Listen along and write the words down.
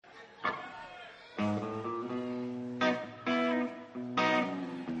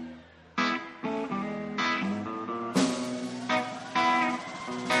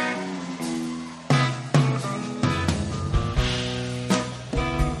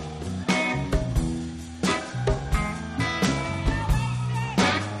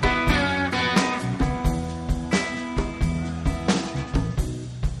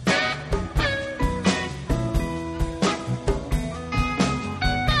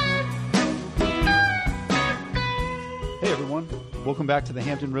Welcome back to the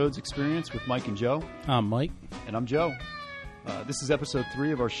Hampton Roads Experience with Mike and Joe. I'm Mike. And I'm Joe. This is episode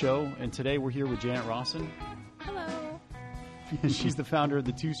 3 of our show, and today we're here with Janet Rosson. Hello. She's the founder of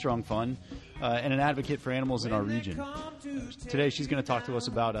the Too Strong Fund and an advocate for animals in our region. Today she's going to talk to us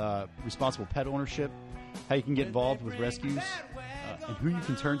about responsible pet ownership, how you can get involved with rescues, and who you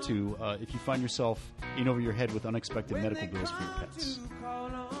can turn to if you find yourself in over your head with unexpected medical bills for your pets.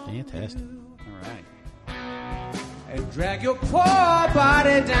 Fantastic. All right. And drag your poor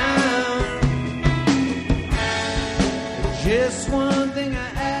body down. Just one thing I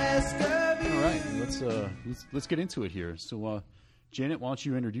ask of you. All right, let's get into it here. So, Janet, why don't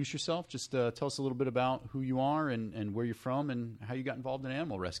you introduce yourself? Just tell us a little bit about who you are and where you're from and how you got involved in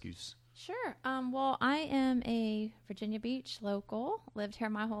animal rescues. Sure. Well, I am a Virginia Beach local. Lived here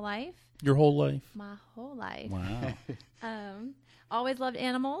my whole life. Your whole life? My whole life. Wow. Always loved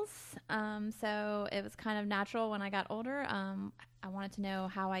animals. So it was kind of natural when I got older. I wanted to know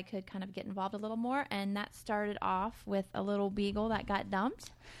how I could kind of get involved a little more. And that started off with a little beagle that got dumped,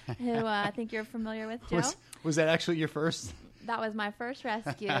 who I think you're familiar with, Joe. Was that actually your first? That was my first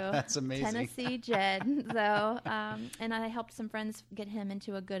rescue. That's amazing. Tennessee Jed. So, and I helped some friends get him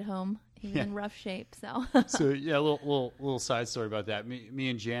into a good home. He was in rough shape. So, yeah, a little side story about that. Me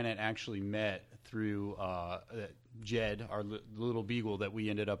and Janet actually met through Jed, our little beagle that we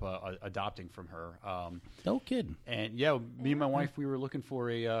ended up adopting from her. No kidding. And yeah, me and my wife, we were looking for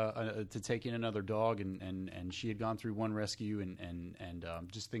to take in another dog, and she had gone through one rescue, and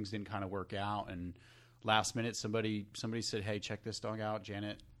just things didn't kind of work out. And last minute, somebody said, "Hey, check this dog out,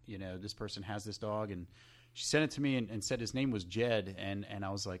 Janet. You know, this person has this dog," and she sent it to me and said his name was Jed, and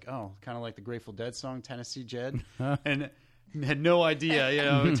I was like, "Oh, kind of like the Grateful Dead song, Tennessee Jed," and had no idea. You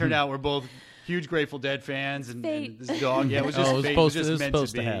know, it turned out we're both huge Grateful Dead fans, and this dog, yeah, it was just fate. It was just meant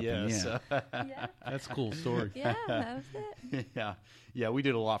to be. Happen. Yeah, Yeah. so. yeah. That's a cool story. Yeah, that was it. Yeah, we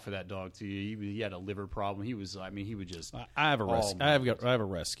did a lot for that dog too. He had a liver problem. He would just. I have a rescue. I have a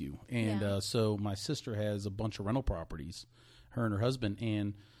rescue, and Yeah. So my sister has a bunch of rental properties, her and her husband,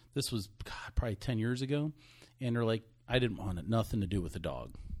 and this was probably 10 years ago, and they're like, I didn't want nothing to do with the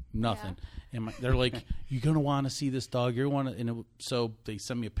dog. Nothing. Yeah. And they're like, you're going to want to see this dog. You're want to, so they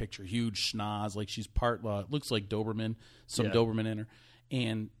send me a picture, huge schnoz, like she's part, looks like Doberman, Doberman in her.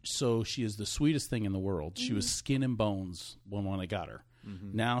 And so she is the sweetest thing in the world. She was skin and bones when I got her.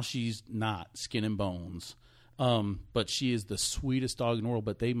 Mm-hmm. Now she's not skin and bones. But she is the sweetest dog in the world,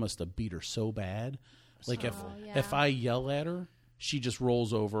 but they must have beat her so bad. Like if I yell at her, she just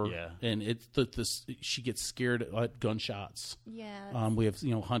rolls over, and she gets scared at gunshots. Yeah. We have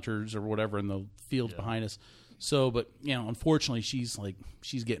hunters or whatever in the fields behind us. So, but unfortunately, she's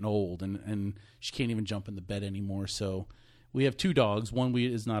getting old, and she can't even jump in the bed anymore. So, we have 2 dogs. One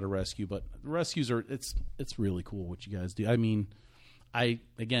is not a rescue, but rescues are it's really cool what you guys do. I mean, I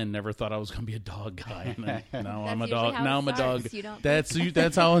again never thought I was going to be a dog guy. And now I'm a dog. Now I'm a dog.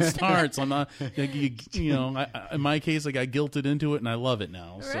 That's how it starts. I'm not. In my case, I got guilted into it, and I love it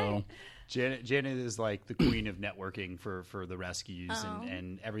now. Right. So. Janet is like the queen of networking for the rescues,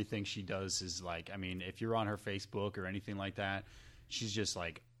 and everything she does is like, I mean, if you're on her Facebook or anything like that, she's just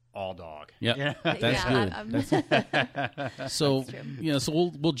like all dog. Yeah, that's good. So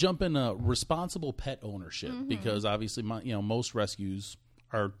we'll jump in responsible pet ownership because obviously most rescues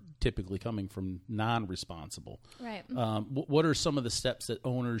are typically coming from non-responsible. Right. What are some of the steps that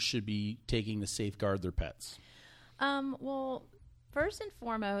owners should be taking to safeguard their pets? Well, first and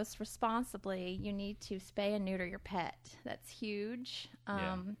foremost, responsibly, you need to spay and neuter your pet. That's huge.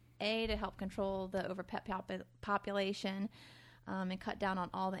 To help control the over pet population. And cut down on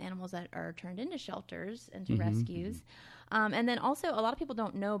all the animals that are turned into shelters, into rescues. And then also, a lot of people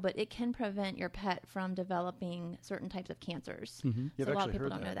don't know, but it can prevent your pet from developing certain types of cancers. Mm-hmm. So a lot of people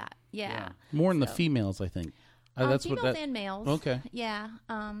don't know that. Yeah. More in the females, I think. That's females and males. Okay. Yeah.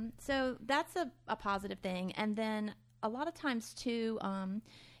 So that's a positive thing. And then a lot of times, too,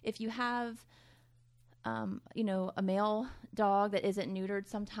 if you have a male dog that isn't neutered,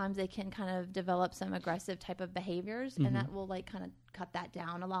 sometimes they can kind of develop some aggressive type of behaviors, and that will kind of cut that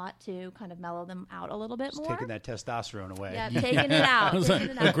down a lot to kind of mellow them out a little bit more. Taking that testosterone away. Yeah, taking it out.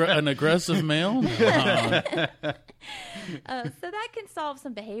 An aggressive male? So that can solve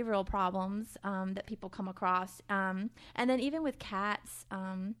some behavioral problems that people come across. And then even with cats,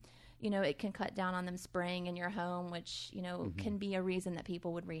 it can cut down on them spraying in your home, which, can be a reason that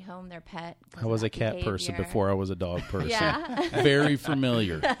people would rehome their pet. I was a cat person before I was a dog person. Yeah. Very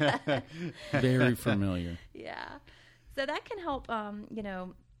familiar. Very familiar. Yeah. So that can help,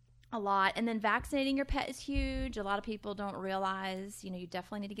 a lot. And then vaccinating your pet is huge. A lot of people don't realize, you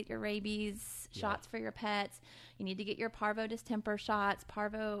definitely need to get your rabies shots for your pets. You need to get your parvo distemper shots.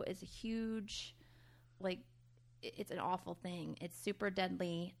 Parvo is a huge, it's an awful thing. It's super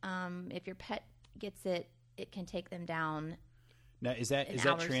deadly. If your pet gets it, it can take them down. Now, is that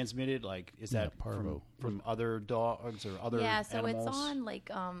transmitted? Is that parvo from other dogs or other so animals? it's on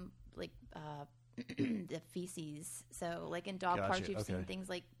the feces. So in dog parks, you've seen things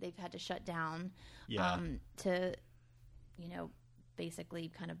like they've had to shut down to, basically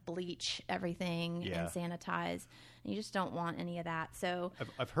kind of bleach everything and sanitize. And you just don't want any of that. So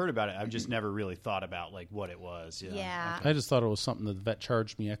I've heard about it. I've just never really thought about what it was. Yeah. I just thought it was something that the vet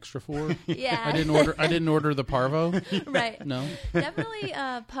charged me extra for. Yeah. I didn't order the parvo. Right. No. Definitely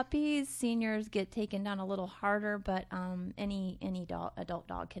puppies, seniors get taken down a little harder, but any adult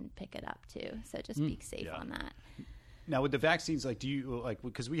dog can pick it up too. So just be safe on that. Now, with the vaccines, do you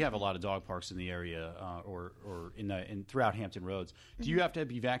because we have a lot of dog parks in the area or in throughout Hampton Roads? Do you have to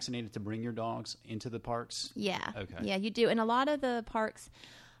be vaccinated to bring your dogs into the parks? Yeah. Okay. Yeah, you do. And a lot of the parks,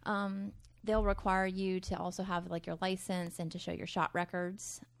 they'll require you to also have your license and to show your shot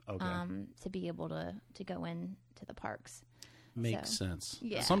records to be able to go into the parks. Makes sense.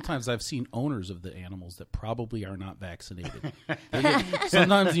 Yeah. Sometimes I've seen owners of the animals that probably are not vaccinated.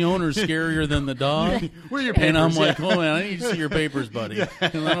 Sometimes the owner's scarier than the dog. Where are your papers? And I'm like, oh man, I need to see your papers, buddy.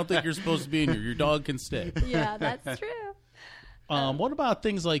 And I don't think you're supposed to be in here. Your dog can stay. Yeah, that's true. What about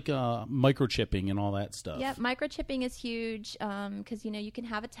things like microchipping and all that stuff? Yeah, microchipping is huge because, you can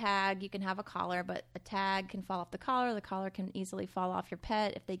have a tag, you can have a collar, but a tag can fall off the collar can easily fall off your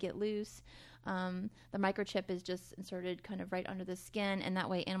pet if they get loose. The microchip is just inserted kind of right under the skin, and that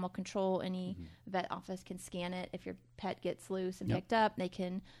way animal control, any vet office can scan it. If your pet gets loose and picked up, they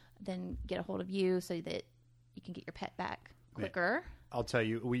can then get a hold of you so that you can get your pet back quicker. I'll tell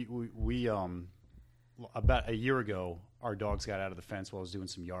you, we about a year ago, our dogs got out of the fence while I was doing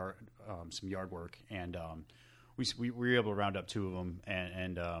some yard work, and we were able to round up two of them,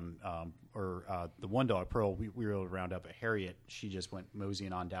 and the one dog, Pearl, we were able to round up a Harriet. She just went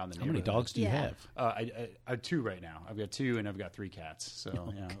moseying on down the neighborhood. How many dogs do you have? I have two right now. I've got two, and I've got three cats.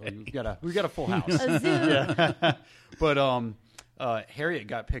 So we've got a full house. A zoo. But Harriet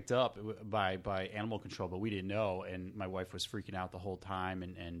got picked up by animal control, but we didn't know, and my wife was freaking out the whole time,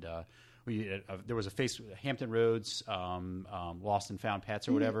 and there was a Hampton Roads Lost and Found Pets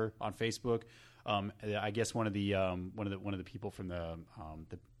or whatever on Facebook. I guess one of the people from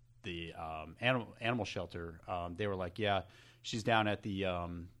the animal shelter, they were like, yeah, she's down at the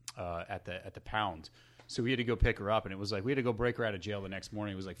pound. So we had to go pick her up, and it was we had to go break her out of jail the next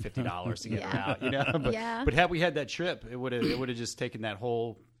morning. It was $50 to get her out, But had we had that trip, it would have just taken that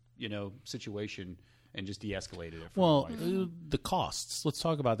whole situation and just de-escalated it. Well, the costs. Let's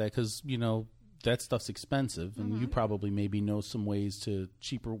talk about that because that stuff's expensive, and you probably maybe know some ways to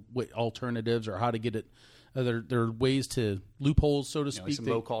cheaper alternatives or how to get it. There are ways to loopholes, so to speak. Some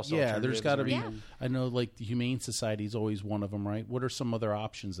low cost. Yeah, there's got to be. I know, the Humane Society is always one of them, right? What are some other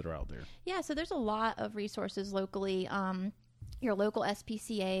options that are out there? Yeah, so there's a lot of resources locally. Your local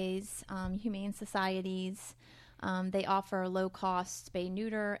SPCA's, Humane Societies. They offer low cost spay,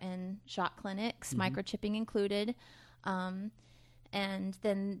 neuter, and shot clinics, microchipping included. And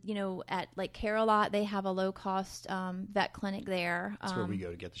then, at Carolot, they have a low-cost vet clinic there. That's where we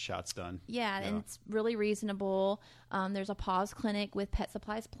go to get the shots done. Yeah, and it's really reasonable. There's a pause clinic with Pet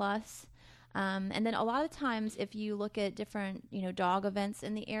Supplies Plus. And then a lot of times, if you look at different, dog events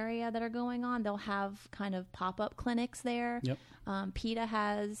in the area that are going on, they'll have kind of pop-up clinics there. Yep. PETA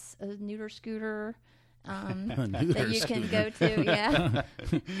has a neuter scooter. That you can go to, yeah.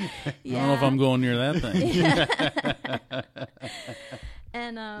 I don't know if I'm going near that thing.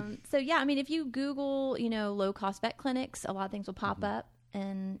 And if you Google, low cost vet clinics, a lot of things will pop up.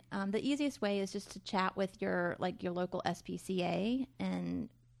 And the easiest way is just to chat with your local SPCA and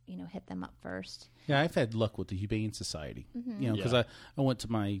hit them up first. Yeah, I've had luck with the Humane Society. Because I went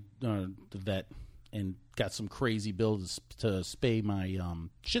to my the vet and got some crazy bills to spay my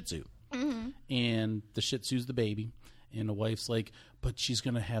Shih Tzu. And the Shih Tzu's the baby, and the wife's like, but she's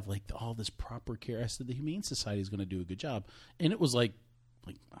going to have all this proper care. I said, the Humane Society is going to do a good job. And it was like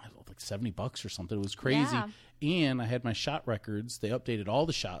 $70 or something. It was crazy. Yeah. And I had my shot records. They updated all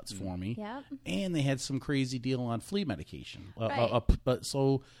the shots for me. Yep. And they had some crazy deal on flea medication. Right.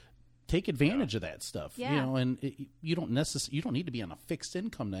 So take advantage of that stuff. Yeah. You don't need to be on a fixed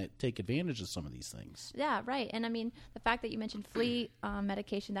income to take advantage of some of these things. Yeah, right. And the fact that you mentioned flea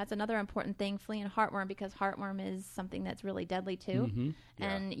medication, that's another important thing, flea and heartworm, because heartworm is something that's really deadly too.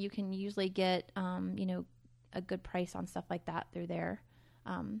 And you can usually get a good price on stuff like that through there.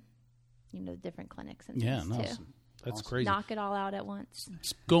 different clinics and Yeah, things no, too. that's crazy. Knock it all out at once.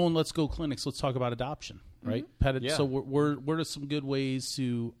 Let's go clinics. Let's talk about adoption, right? Pet. Yeah. So what are some good ways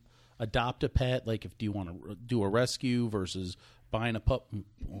to adopt a pet? Like, do you want to do a rescue versus buying a pup?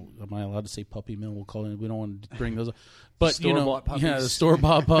 Am I allowed to say puppy mill? We'll call it. We don't want to bring those up. But Store-bought puppies. the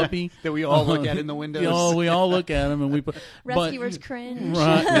store-bought puppy that we all look at in the windows. We all look at them and we put rescuers cringe.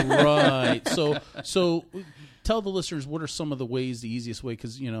 Right. So tell the listeners, what are some of the ways, the easiest way?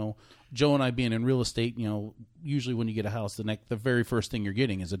 Because Joe and I being in real estate, usually when you get a house, the very first thing you're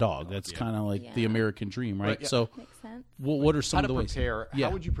getting is a dog. That's kind of like the American dream, right? Yeah. So, makes sense. What are some of the ways? How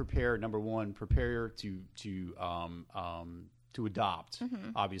would you prepare? Number one, prepare to adopt,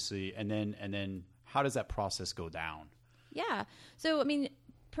 obviously, and then how does that process go down? Yeah. So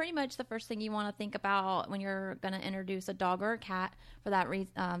pretty much the first thing you want to think about when you're going to introduce a dog or a cat, for that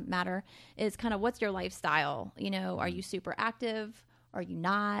matter, is kind of what's your lifestyle. Are you super active? Are you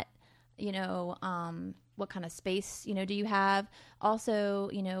not? What kind of space, do you have? Also,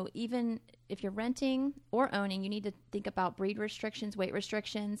 even if you're renting or owning, you need to think about breed restrictions, weight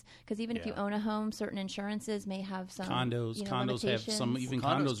restrictions, because even if you own a home, certain insurances may have some condos have some, even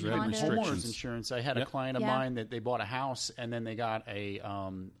condos have restrictions. Homeowners insurance. I had a client of mine that they bought a house and then they got a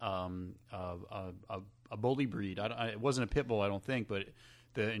bully breed. It wasn't a pit bull, I don't think, but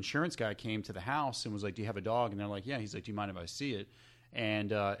the insurance guy came to the house and was like, "Do you have a dog?" And they're like, "Yeah." He's like, "Do you mind if I see it?"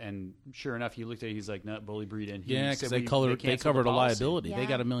 And sure enough, he looked at it. He's like, "No, bully breed." And he because said they covered a liability. Yeah. They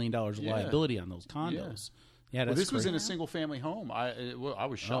got $1 million of liability on those condos. Yeah, well, this was in a single family home. I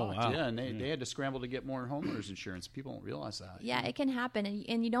was shocked. Oh, wow. Yeah, and they had to scramble to get more homeowners insurance. People don't realize that. Yeah, it can happen,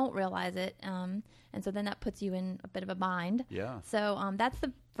 and you don't realize it. And so then that puts you in a bit of a bind. Yeah. So that's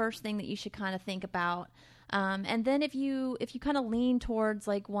the first thing that you should kind of think about. And then if you kind of lean towards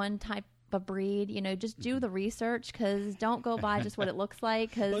like one type a breed, just do the research, because don't go by just what it looks like,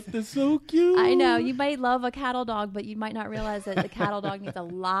 because they're so cute. I know you might love a cattle dog, but you might not realize that the cattle dog needs a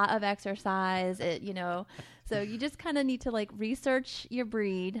lot of exercise. So you just kind of need to like research your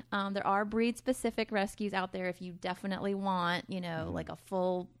breed. There are breed specific rescues out there if you definitely want like a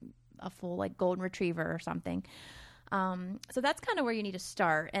full like golden retriever or something. So that's kind of where you need to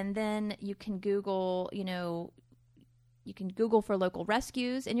start, and then you can Google for local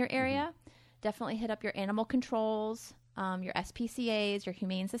rescues in your area. Definitely hit up your animal controls, your SPCAs, your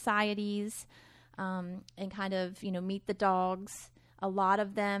humane societies, and kind of, meet the dogs. A lot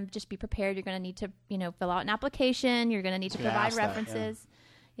of them, just be prepared. You're going to need to, fill out an application. You're going to need to provide references.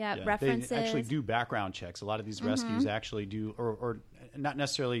 References. They actually do background checks. A lot of these rescues actually do, or not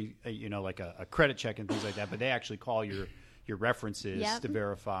necessarily, like a credit check and things like that, but they actually call your references to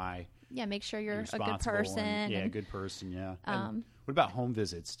verify. Yeah, make sure you're a good person. A good person, yeah. What about home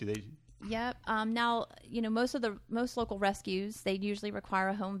visits? Do they? Yep. Now, most local rescues, they usually require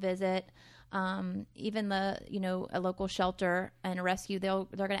a home visit. Even a local shelter and a rescue, they're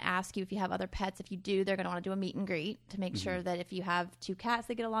going to ask you if you have other pets. If you do, they're going to want to do a meet and greet to make sure that if you have 2 cats,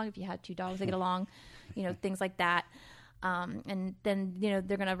 they get along. If you have 2 dogs, they get along. Things like that. And then, they're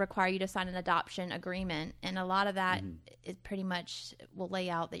going to require you to sign an adoption agreement. And a lot of that is pretty much will lay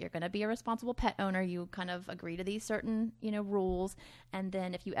out that you're going to be a responsible pet owner. You kind of agree to these certain, rules. And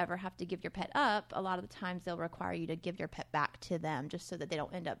then if you ever have to give your pet up, a lot of the times they'll require you to give your pet back to them just so that they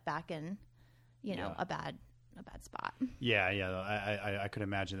don't end up back in, a bad spot. Yeah. I could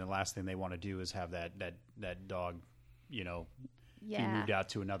imagine the last thing they want to do is have that dog, be moved out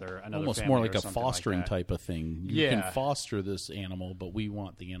to another almost more like a fostering like type of thing. You can foster this animal, but we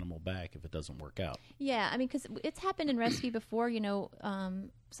want the animal back if it doesn't work out. Yeah, because it's happened in rescue before.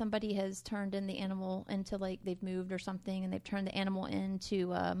 Somebody has turned in the animal into, like, they've moved or something, and they've turned the animal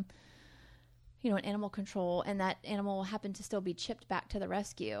into an animal control, and that animal happened to still be chipped back to the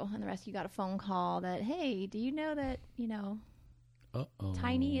rescue, and the rescue got a phone call that, hey, do you know that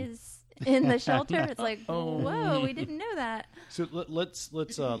Tiny is in the shelter? It's like, whoa, we didn't know that. So let's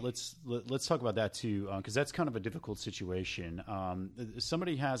talk about that too, because that's kind of a difficult situation.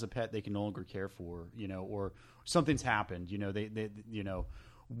 Somebody has a pet they can no longer care for, or something's happened. They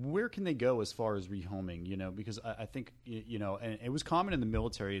where can they go as far as rehoming? Because I think and it was common in the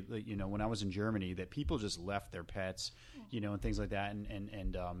military. When I was in Germany, that people just left their pets, and things like that,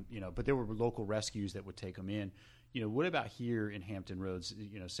 and but there were local rescues that would take them in. What about here in Hampton Roads?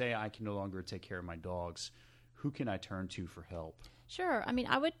 Say I can no longer take care of my dogs. Who can I turn to for help? Sure.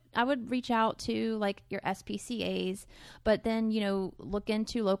 I would reach out to like your SPCAs, but then, look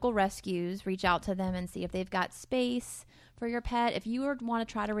into local rescues, reach out to them and see if they've got space for your pet. If you want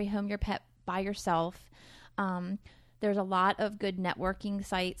to try to rehome your pet by yourself, there's a lot of good networking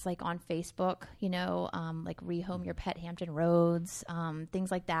sites like on Facebook, like Rehome Your Pet Hampton Roads,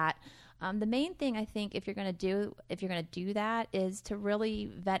 things like that. The main thing I think if you're going to do that is to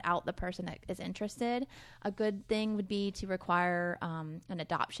really vet out the person that is interested. A good thing would be to require an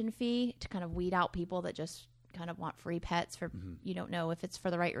adoption fee to kind of weed out people that just kind of want free pets for you don't know if it's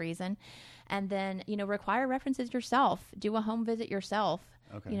for the right reason. And then, require references yourself. Do a home visit yourself,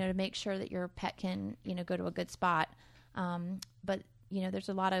 to make sure that your pet can, go to a good spot. But there's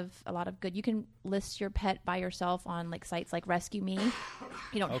a lot of good. You can list your pet by yourself on like sites like Rescue Me.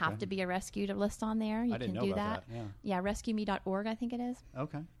 You don't have to be a rescue to list on there. You can do that. Yeah, rescueme.org, I think it is.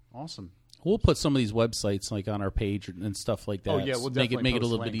 Okay, awesome. We'll put some of these websites like on our page and stuff like that. Oh yeah, we'll make it a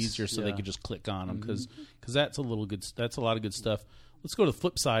little links. bit easier so they can just click on them because that's a lot of good stuff. Let's go to the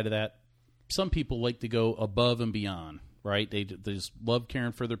flip side of that. Some people like to go above and beyond, right? They just love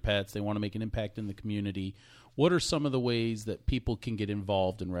caring for their pets. They want to make an impact in the community. What are some of the ways that people can get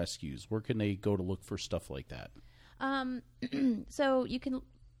involved in rescues? Where can they go to look for stuff like that? So you can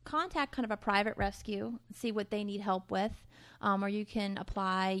contact kind of a private rescue, see what they need help with, or you can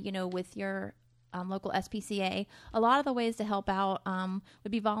apply, with your local SPCA. A lot of the ways to help out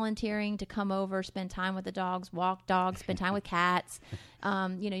would be volunteering to come over, spend time with the dogs, walk dogs, spend time with cats.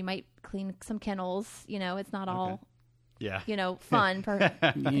 You might clean some kennels. It's not all fun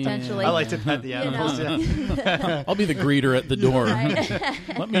potentially. I like to pet the animals. I'll be the greeter at the door. Right.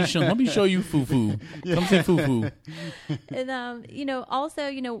 let me show you Foo-Foo. Come say Foo-Foo. And also,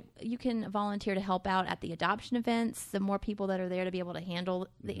 you can volunteer to help out at the adoption events. The more people that are there to be able to handle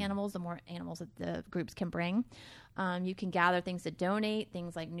the animals, the more animals that the groups can bring. You can gather things to donate,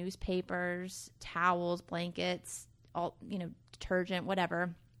 things like newspapers, towels, blankets, all detergent,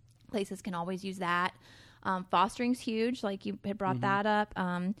 whatever. Places can always use that. Fostering's huge, like you had brought that up.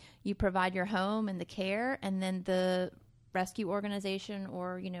 You provide your home and the care, and then the rescue organization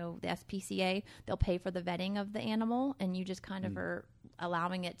or, the SPCA, they'll pay for the vetting of the animal, and you just kind of are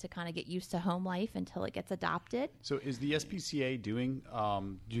allowing it to kind of get used to home life until it gets adopted. So is the SPCA doing,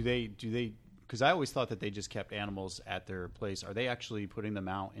 do they, because I always thought that they just kept animals at their place. Are they actually putting them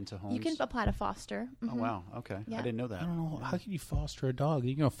out into homes? You can apply to foster. Oh, wow. Okay. Yeah. I didn't know that. I don't know. How can you foster a dog?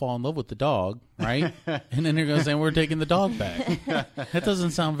 You're going to fall in love with the dog, right? And then they're going to say, we're taking the dog back. That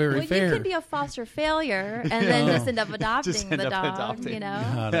doesn't sound very fair. You could be a foster failure and then just end up adopting the dog, God,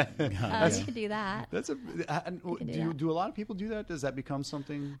 you could do that. Do a lot of people do that? Does that become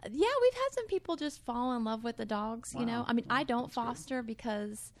something? Yeah, we've had some people just fall in love with the dogs, I mean, I don't foster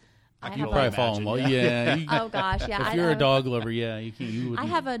because... You probably fall in love. Yeah. Oh gosh, yeah. If you're a dog lover, yeah, you can. You I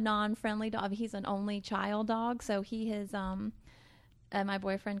have a non-friendly dog. He's an only child dog, so he is. My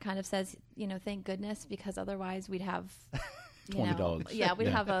boyfriend kind of says, thank goodness, because otherwise we'd have 20 dogs. Yeah, we'd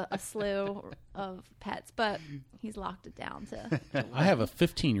have a slew of pets, but he's locked it down to I have a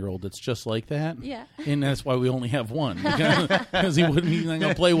 15-year-old that's just like that. Yeah, and that's why we only have one because he's not going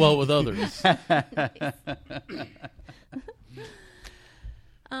to play well with others.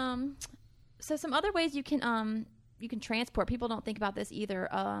 So some other ways you can transport. People don't think about this either.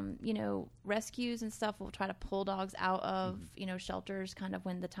 Rescues and stuff will try to pull dogs out of, shelters kind of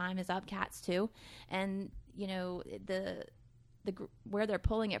when the time is up, cats too. And, the where they're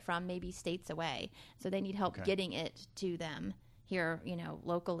pulling it from may be states away. So they need help getting it to them here,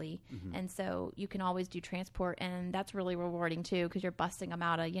 locally. And so you can always do transport, and that's really rewarding too, because you're busting them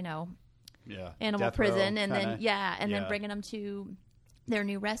out of, animal Death prison row, and then bringing them to their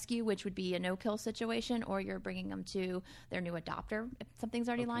new rescue, which would be a no-kill situation, or you're bringing them to their new adopter if something's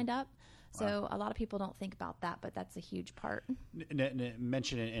already lined up. So a lot of people don't think about that, but that's a huge part.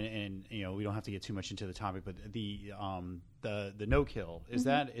 Mention it, and we don't have to get too much into the topic, but the no-kill, is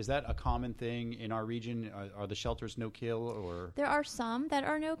that a common thing in our region? Are the shelters no-kill, or there are some that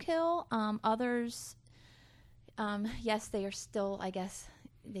are no-kill. Others, yes, they are still, I guess.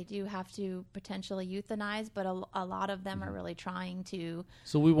 They do have to potentially euthanize, but a lot of them are really trying to.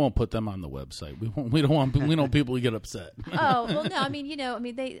 So we won't put them on the website. We don't want people to get upset. Oh well, no. I mean,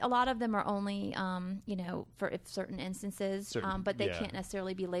 a lot of them are only, for if certain instances, but they can't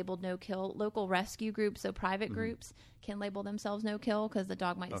necessarily be labeled no kill. Local rescue groups, so private groups, can label themselves no kill because the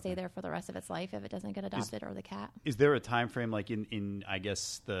dog might stay there for the rest of its life if it doesn't get adopted, or the cat. Is there a time frame, like in I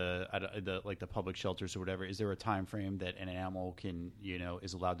guess the public shelters or whatever? Is there a time frame that an animal can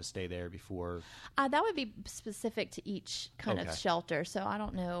is allowed to stay there before? That would be specific to each kind of shelter. So I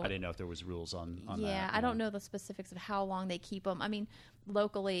don't know. I didn't know if there was rules on that. Yeah, I don't know the specifics of how long they keep them. I mean,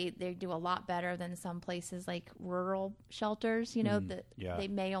 locally they do a lot better than some places like rural shelters. They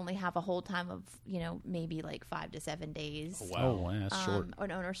may only have a hold time of maybe like 5 to 7 days. Oh, wow, that's short. Or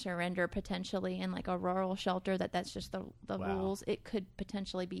an owner surrender potentially in like a rural shelter. That's just the rules. It could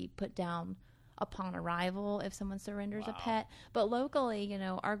potentially be put down upon arrival if someone surrenders a pet. But locally,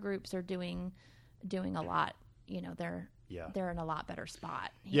 our groups are doing a lot. They're in a lot better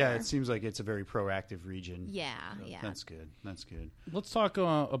spot here. Yeah, it seems like it's a very proactive region. Yeah. That's good. Let's talk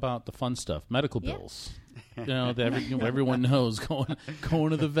about the fun stuff, medical bills. That everyone knows going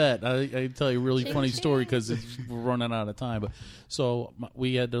to the vet. I tell you a really funny story because we're running out of time. But so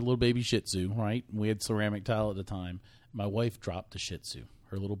we had a little baby Shih Tzu, right? We had ceramic tile at the time. My wife dropped the Shih Tzu,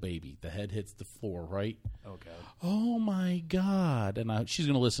 her little baby. The head hits the floor, right? Oh God. Oh my God! And she's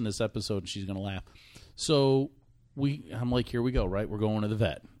going to listen to this episode and she's going to laugh. So. I'm like, here we go, right? We're going to the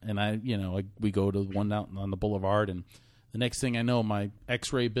vet, and we go to one out on the boulevard, and the next thing I know, my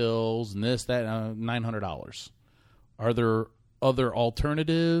X-ray bills and this, that, $900. Are there other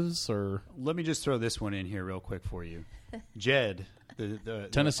alternatives, or let me just throw this one in here real quick for you, Jed, the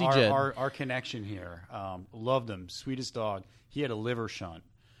Tennessee Jed, our connection here, loved him, sweetest dog. He had a liver shunt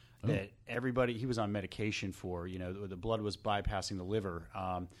that he was on medication for. The blood was bypassing the liver.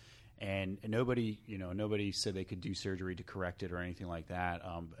 And nobody said they could do surgery to correct it or anything like that.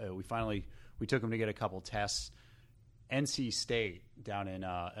 We took him to get a couple tests. NC State down in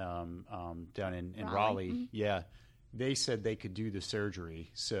Raleigh, Mm-hmm. yeah, they said they could do the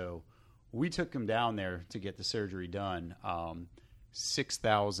surgery. So we took him down there to get the surgery done.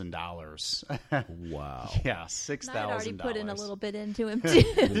 $6,000. Wow. Yeah, $6,000. I'd already put in a little bit into him too.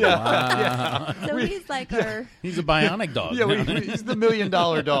 Wow. So he's like our. He's a bionic dog. Yeah, he's the $1 million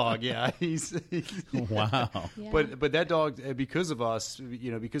dog. Yeah, he's wow. Yeah. But that dog, because of us,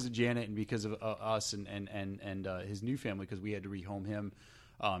 because of Janet and because of us and his new family, because we had to rehome him.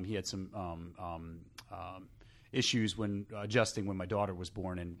 He had some issues when adjusting when my daughter was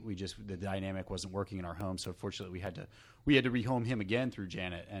born, and the dynamic wasn't working in our home. So unfortunately, we had to rehome him again through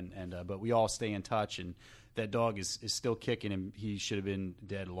Janet, but we all stay in touch, and that dog is still kicking, and he should have been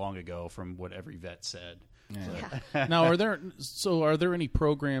dead long ago from what every vet said. Yeah. Now, are there any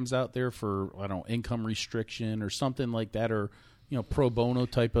programs out there for income restriction or something like that, or pro bono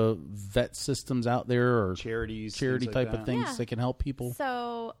type of vet systems out there, or charity type of things that can help people?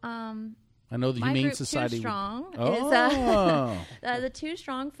 So I know the my Humane group, Society. Too Strong, Oh. is the Too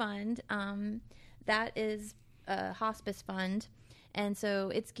Strong Fund. That is a hospice fund, and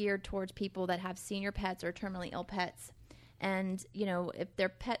so it's geared towards people that have senior pets or terminally ill pets. And if their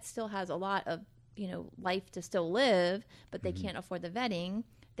pet still has a lot of life to still live, but they can't afford the vetting,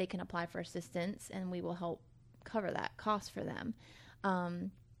 they can apply for assistance, and we will help cover that cost for them.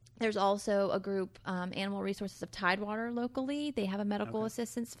 There's also a group, Animal Resources of Tidewater locally. They have a medical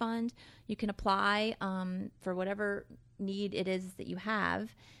assistance fund. You can apply for whatever need it is that you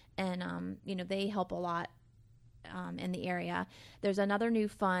have, and they help a lot in the area. There's another new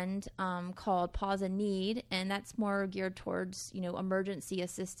fund called Pause in Need, and that's more geared towards emergency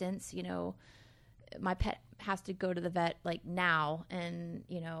assistance. My pet has to go to the vet like now, and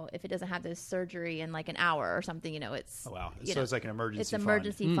if it doesn't have this surgery in like an hour or something, it's So it's like an emergency. It's an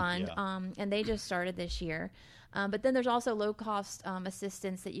emergency fund, Yeah. And they just started this year. But then there's also low cost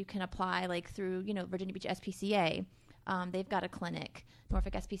assistance that you can apply like through Virginia Beach SPCA. They've got a clinic,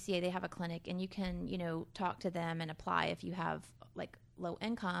 Norfolk SPCA. They have a clinic, and you can talk to them and apply if you have like low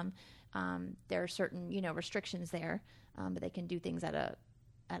income. There are certain restrictions there, but they can do things at a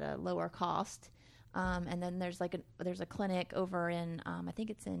lower cost. And then there's a clinic over in I think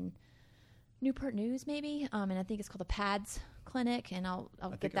it's in Newport News maybe, and I think it's called the PADS Clinic, and I'll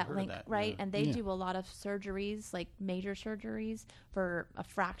get that link right. Yeah. And they do a lot of surgeries, like major surgeries, for a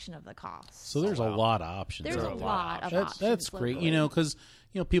fraction of the cost. So there's a lot of options. There's a lot of options. That's great, locally. because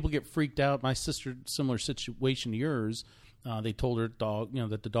people get freaked out. My sister, similar situation to yours, they told her dog,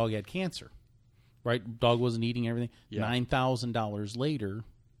 that the dog had cancer. Right, dog wasn't eating everything. Yeah. $9,000 later,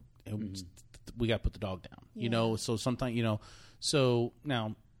 we got to put the dog down. So sometimes so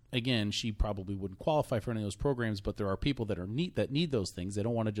now. Again, she probably wouldn't qualify for any of those programs, but there are people that need those things. They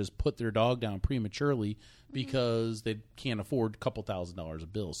don't want to just put their dog down prematurely because they can't afford a couple $1,000s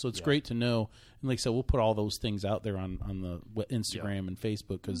of bills. So it's great to know. And like I said, we'll put all those things out there on the Instagram and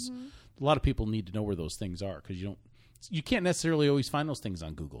Facebook, because a lot of people need to know where those things are, because you can't necessarily always find those things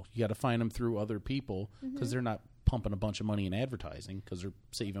on Google. You got to find them through other people, because they're not pumping a bunch of money in advertising, because they're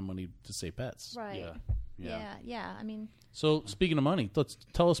saving money to save pets. Right. Yeah. I mean. So speaking of money, let's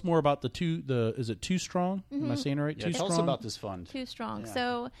tell us more about is it Too Strong? Am I saying it right? Yeah, Too tell Strong? us about this fund. Too Strong. Yeah.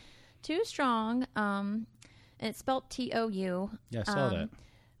 So, Too Strong, and it's spelled TOU. Yeah, I saw that.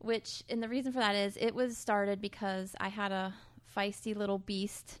 And the reason for that is it was started because I had a feisty little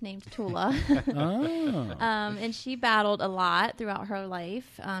beast named Tula. Oh. And she battled a lot throughout her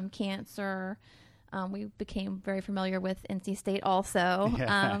life. Cancer. We became very familiar with NC State also.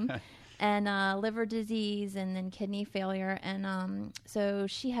 and liver disease and then kidney failure. And so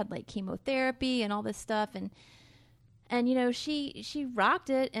she had like chemotherapy and all this stuff. And you know, she rocked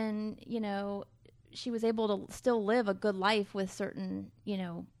it, and, you know, she was able to still live a good life with certain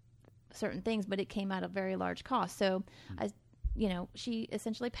things, but it came at a very large cost. So, she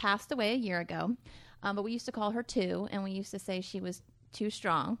essentially passed away a year ago, but we used to call her Two, and we used to say she was too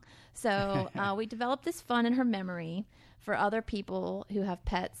strong. So we developed this fund in her memory for other people who have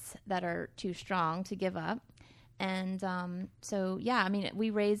pets that are too strong to give up. And we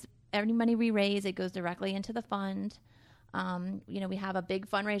raise any money we raise, it goes directly into the fund. We have a big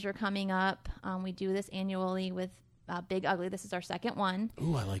fundraiser coming up. We do this annually with Big Ugly. This is our second one.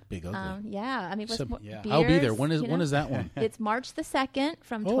 Ooh, I like Big Ugly. Beers, I'll be there. When is that one? It's March the 2nd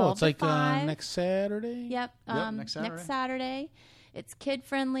from 12 it's like to 5. next Saturday. Yep. Next Saturday. It's kid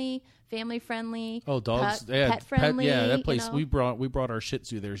friendly, family friendly. Oh, dogs, pet friendly. That place. We brought our Shih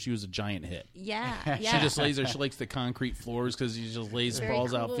Tzu there. She was a giant hit. Yeah. She just lays there. She likes the concrete floors because she just lays,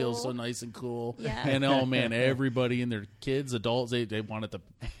 sprawls out, feels so nice and cool. Yeah. And oh man, everybody and their kids, adults, they wanted to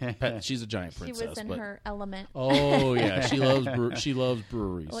pet. She's a giant princess. She was in her element. Oh yeah, she loves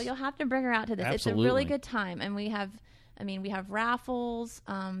breweries. Well, you'll have to bring her out to this. Absolutely. It's a really good time, and we have raffles.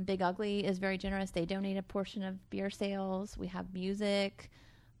 Big Ugly is very generous. They donate a portion of beer sales. We have music.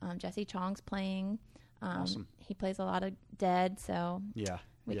 Jesse Chong's playing. Awesome. He plays a lot of Dead, so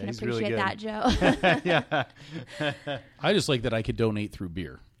we can he's appreciate really that, Joe. Yeah. I just like that I could donate through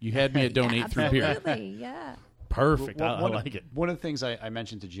beer. You had me at donate through beer. Absolutely, yeah. Perfect. I like it. One of the things I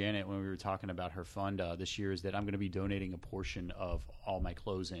mentioned to Janet when we were talking about her fund this year is that I'm going to be donating a portion of all my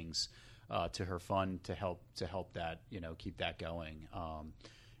closings to her fund to help that, keep that going.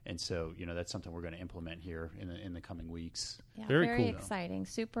 And so, that's something we're going to implement here in the coming weeks. Yeah, very very cool. exciting.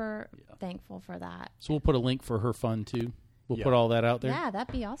 Super thankful for that. So we'll put a link for her fund too. We'll put all that out there. Yeah,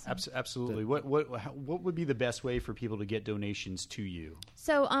 that'd be awesome. Absolutely. What would be the best way for people to get donations to you?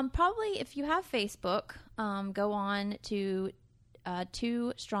 So probably if you have Facebook, go on to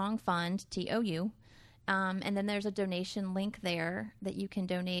Too Strong Fund, TOU. And then there's a donation link there that you can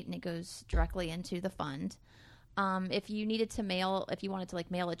donate, and it goes directly into the fund. If you wanted to mail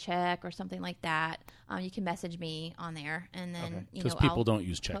a check or something like that, you can message me on there, and then because people don't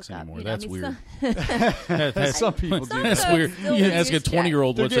use checks anymore. That's weird. Some people do. That's weird. You ask a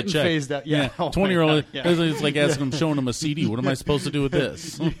 20-year-old what's a check. Phased out. Yeah, 20-year-old. It's like asking them, showing them a CD. What am I supposed to do with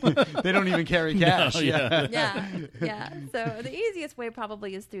this? They don't even carry cash. No, yeah. So the easiest way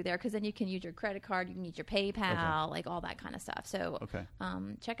probably is through there, because then you can use your credit card, you can use your PayPal, like all that kind of stuff. So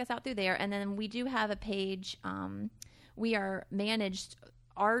check us out through there, and then we do have a page. We are managed.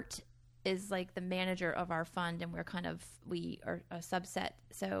 Art is like the manager of our fund, and we are a subset.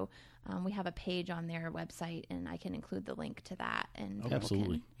 So we have a page on their website, and I can include the link to that. And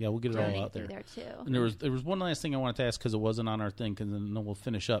absolutely, we'll get it all out there too. And there was one last thing I wanted to ask, because it wasn't on our thing, and then we'll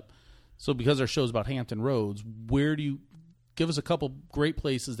finish up. So because our show's about Hampton Roads, where do you give us a couple great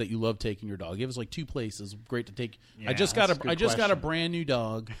places that you love taking your dog? Give us like 2 places great to take. Yeah, I just got a brand new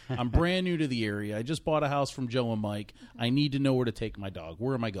dog. I'm brand new to the area. I just bought a house from Joe and Mike. I need to know where to take my dog.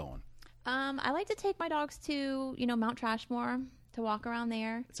 Where am I going? I like to take my dogs to Mount Trashmore to walk around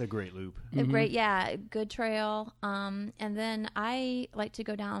there. It's a great loop. Good trail. And then I like to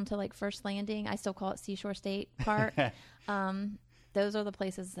go down to like First Landing. I still call it Seashore State Park. Those are the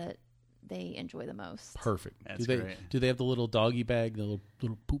places that they enjoy the most. Perfect. That's great. Do they have the little doggy bag, the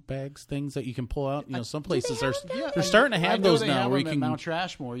little poop bags, things that you can pull out? Some places they're starting to have those now, where you can Mount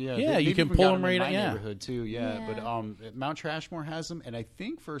Trashmore. You can pull them right out. Yeah, neighborhood too. But Mount Trashmore has them, and I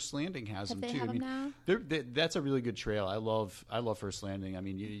think First Landing has them too. Have them now? That's a really good trail. I love First Landing. I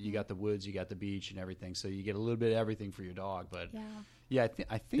mean, you got the woods, you got the beach, and everything, so you get a little bit of everything for your dog. But I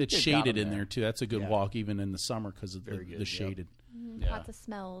think it's shaded in there too. That's a good walk even in the summer because of the shaded. Lots of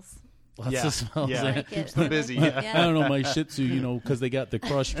smells. Lots of smells. Yeah, keeps them busy. I don't know, my Shih Tzu, because they got the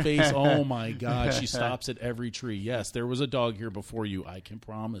crushed face. Oh my God, she stops at every tree. Yes, there was a dog here before you, I can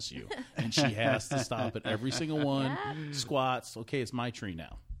promise you. And she has to stop at every single one. Squats. Okay, it's my tree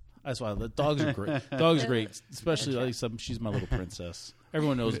now. That's why the dogs are great. Dogs are great, especially like she's my little princess.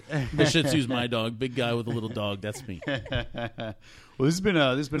 Everyone knows the Shih Tzu's my dog. Big guy with a little dog. That's me. Well, this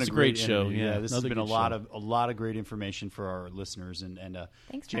has been a great show. Yeah, this has been a lot of great information for our listeners. And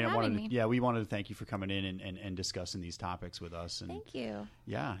thanks for Janet having me. Yeah, we wanted to thank you for coming in and discussing these topics with us. And thank you.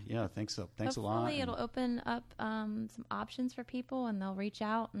 Yeah. Thanks a lot. Hopefully, it'll open up some options for people, and they'll reach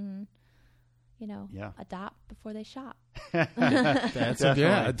out and adopt before they shop. That's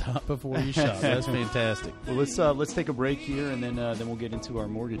adopt before you shop. That's fantastic. Well, let's take a break here, and then we'll get into our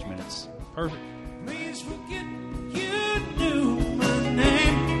mortgage minutes. Perfect. Please forget you knew my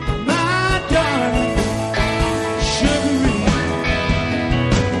name. My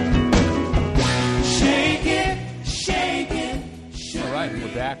And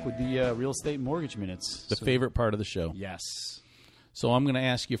we're back with the real estate and mortgage minutes. The favorite part of the show. Yes. So I'm going to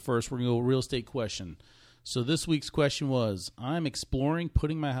ask you first. We're going to go real estate question. So this week's question was, I'm exploring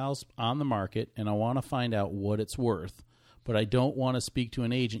putting my house on the market, and I want to find out what it's worth, but I don't want to speak to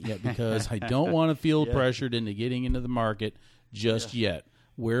an agent yet because I don't want to feel pressured into getting into the market just yet.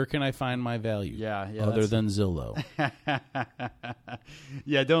 Where can I find my value? Other than Zillow.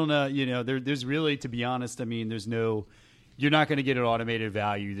 Don't, there's really, to be honest, I mean, you're not going to get an automated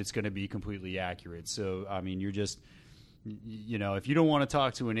value that's going to be completely accurate. So, I mean, you're just, if you don't want to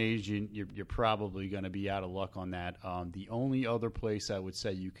talk to an agent, you're probably going to be out of luck on that. The only other place I would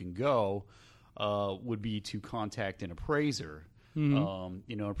say you can go would be to contact an appraiser.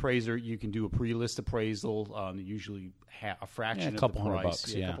 Mm-hmm. Appraiser, you can do a pre-list appraisal, usually a fraction of the price.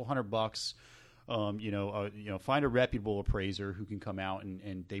 $200. A couple $100. Find a reputable appraiser who can come out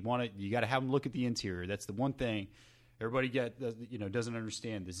and they want to. You got to have them look at the interior. That's the one thing everybody doesn't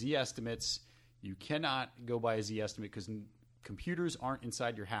understand. The Z estimates, you cannot go by a Z estimate because computers aren't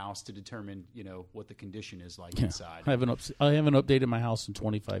inside your house to determine, what the condition is like inside. I haven't updated my house in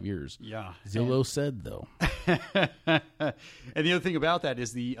 25 years. Yeah. Zillow said, though. And the other thing about that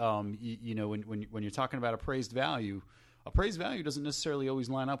is when you're talking about appraised value doesn't necessarily always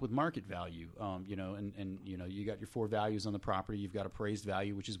line up with market value. You got your four values on the property. You've got appraised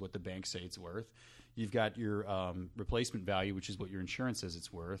value, which is what the banks say it's worth. You've got your replacement value, which is what your insurance says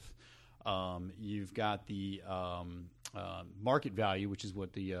it's worth. You've got the market value, which is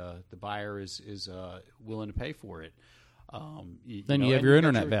what the buyer is willing to pay for it. Then you have your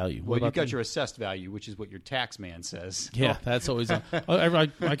internet value. Well, you've got your assessed value, which is what your tax man says. Yeah, that's always. I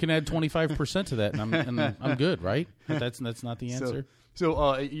can add 25% to that, and I'm good, right? But that's not the answer.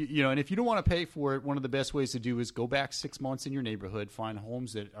 So, and if you don't want to pay for it, one of the best ways to do is go back 6 months in your neighborhood, find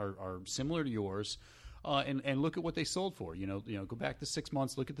homes that are similar to yours. And look at what they sold for. Go back to 6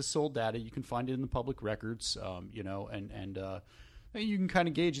 months. Look at the sold data. You can find it in the public records. And you can kind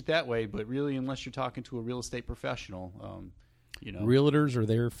of gauge it that way. But really, unless you're talking to a real estate professional, realtors are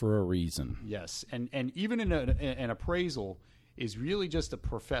there for a reason. Yes, and even in an appraisal is really just a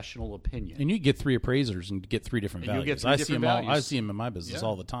professional opinion. And you get three appraisers and get three different values. I see them in my business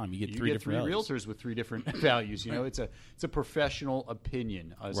all the time. You get three different values. Realtors with three different values. It's a professional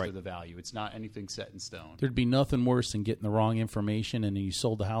opinion as to the value. It's not anything set in stone. There'd be nothing worse than getting the wrong information and then you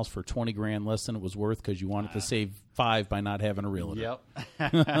sold the house for $20,000 less than it was worth because you wanted to save $5 by not having a realtor.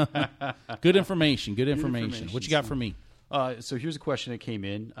 Yep. Good information. What you got for me? So here's a question that came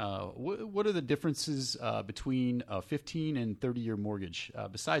in. What are the differences between a 15 and 30-year mortgage,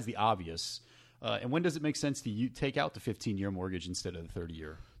 besides the obvious? And when does it make sense to take out the 15-year mortgage instead of the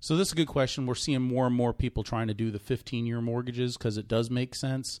 30-year? So this is a good question. We're seeing more and more people trying to do the 15-year mortgages because it does make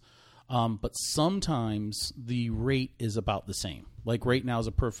sense. But sometimes the rate is about the same. Like right now is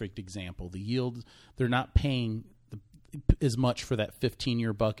a perfect example. The yield, they're not paying as much for that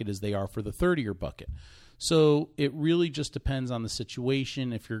 15-year bucket as they are for the 30-year bucket. So it really just depends on the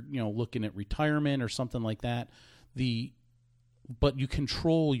situation. If you're looking at retirement or something like that, but you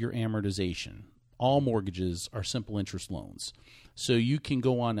control your amortization. All mortgages are simple interest loans, so you can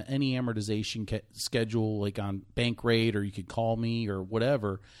go on any amortization schedule, like on Bankrate, or you could call me or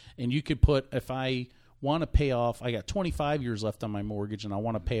whatever, and you could put, if I want to pay off, I got 25 years left on my mortgage, and I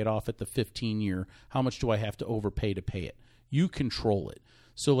want to pay it off at the 15-year. How much do I have to overpay to pay it? You control it.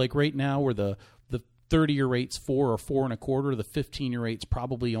 So like right now, where the 30-year rate's 4 or 4.25. The 15-year rate's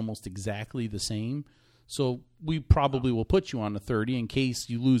probably almost exactly the same. So we probably will put you on the 30 in case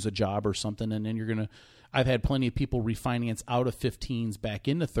you lose a job or something, and then you're gonna. I've had plenty of people refinance out of 15s back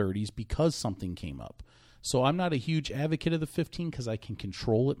into 30s because something came up. So I'm not a huge advocate of the 15 because I can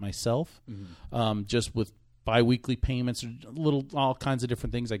control it myself, just with biweekly payments, all kinds of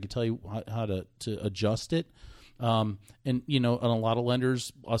different things. I can tell you how to adjust it. And a lot of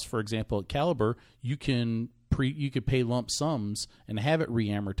lenders, us for example at Caliber, you could pay lump sums and have it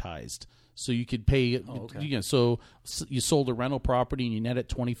re-amortized. So you could pay. So you sold a rental property and you net it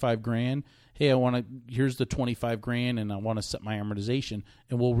 $25,000. Hey, here's the $25,000, and I want to set my amortization,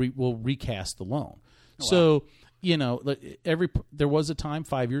 and we'll recast the loan. Oh, so wow. There was a time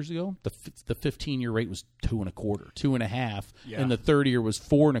 5 years ago the 15-year rate was 2.25, 2.5, and the 30-year was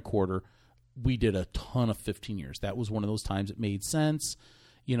 4.25. We did a ton of 15 years. That was one of those times it made sense,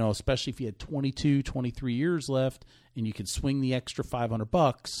 especially if you had 22, 23 years left and you could swing the extra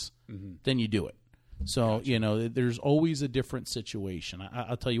 $500, then you do it. So, gotcha. There's always a different situation.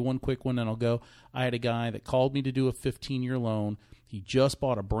 I'll tell you one quick one and I'll go. I had a guy that called me to do a 15-year loan. He just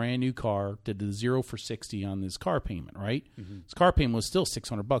bought a brand new car, did the 0 for 60 on his car payment, right? His car payment was still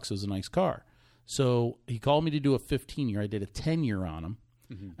 $600. It was a nice car. So he called me to do a 15-year. I did a 10-year on him.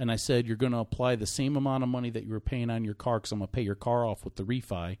 And I said, you're going to apply the same amount of money that you were paying on your car because I'm going to pay your car off with the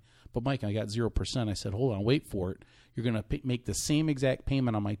refi. But, Mike, I got 0%. I said, hold on, wait for it. You're going to make the same exact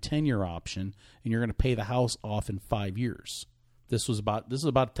payment on my 10-year option, and you're going to pay the house off in 5 years. This is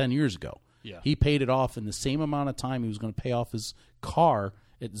about 10 years ago. Yeah. He paid it off in the same amount of time he was going to pay off his car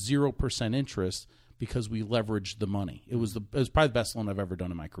at 0% interest because we leveraged the money. It was probably the best loan I've ever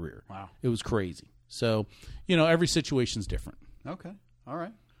done in my career. Wow. It was crazy. So, every situation's different. Okay. All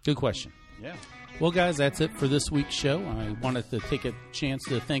right. Good question. Yeah. Well, guys, that's it for this week's show. I wanted to take a chance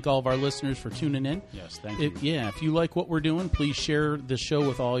to thank all of our listeners for tuning in. Yes, thank you. If you like what we're doing, please share the show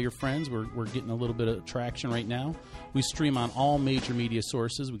with all your friends. We're getting a little bit of traction right now. We stream on all major media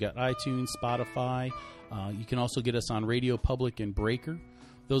sources. We got iTunes, Spotify. You can also get us on Radio Public and Breaker.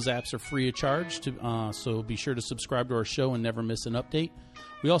 Those apps are free of charge, so be sure to subscribe to our show and never miss an update.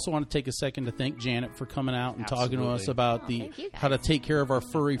 We also want to take a second to thank Janet for coming out and talking to us about how to take care of our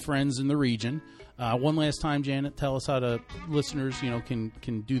furry friends in the region. One last time, Janet, tell us how listeners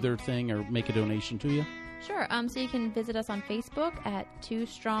can do their thing or make a donation to you. Sure. So you can visit us on Facebook at 2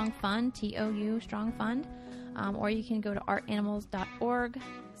 Strong Fund, TOU Strong Fund, or you can go to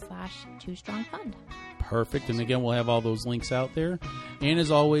artanimals.org/2 Strong Fund. Perfect. And again, we'll have all those links out there. And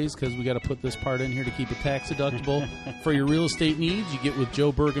as always, because we got to put this part in here to keep it tax deductible, for your real estate needs, you get with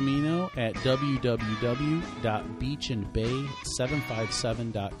Joe Bergamino at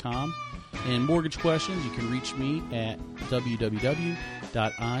www.beachandbay757.com. And mortgage questions, you can reach me at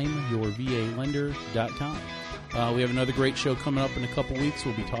www.imyourvalender.com. We have another great show coming up in a couple weeks.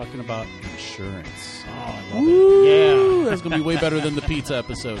 We'll be talking about insurance. Oh, I love it. Yeah. That's going to be way better than the pizza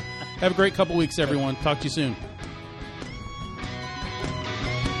episode. Have a great couple weeks, everyone. Talk to you soon.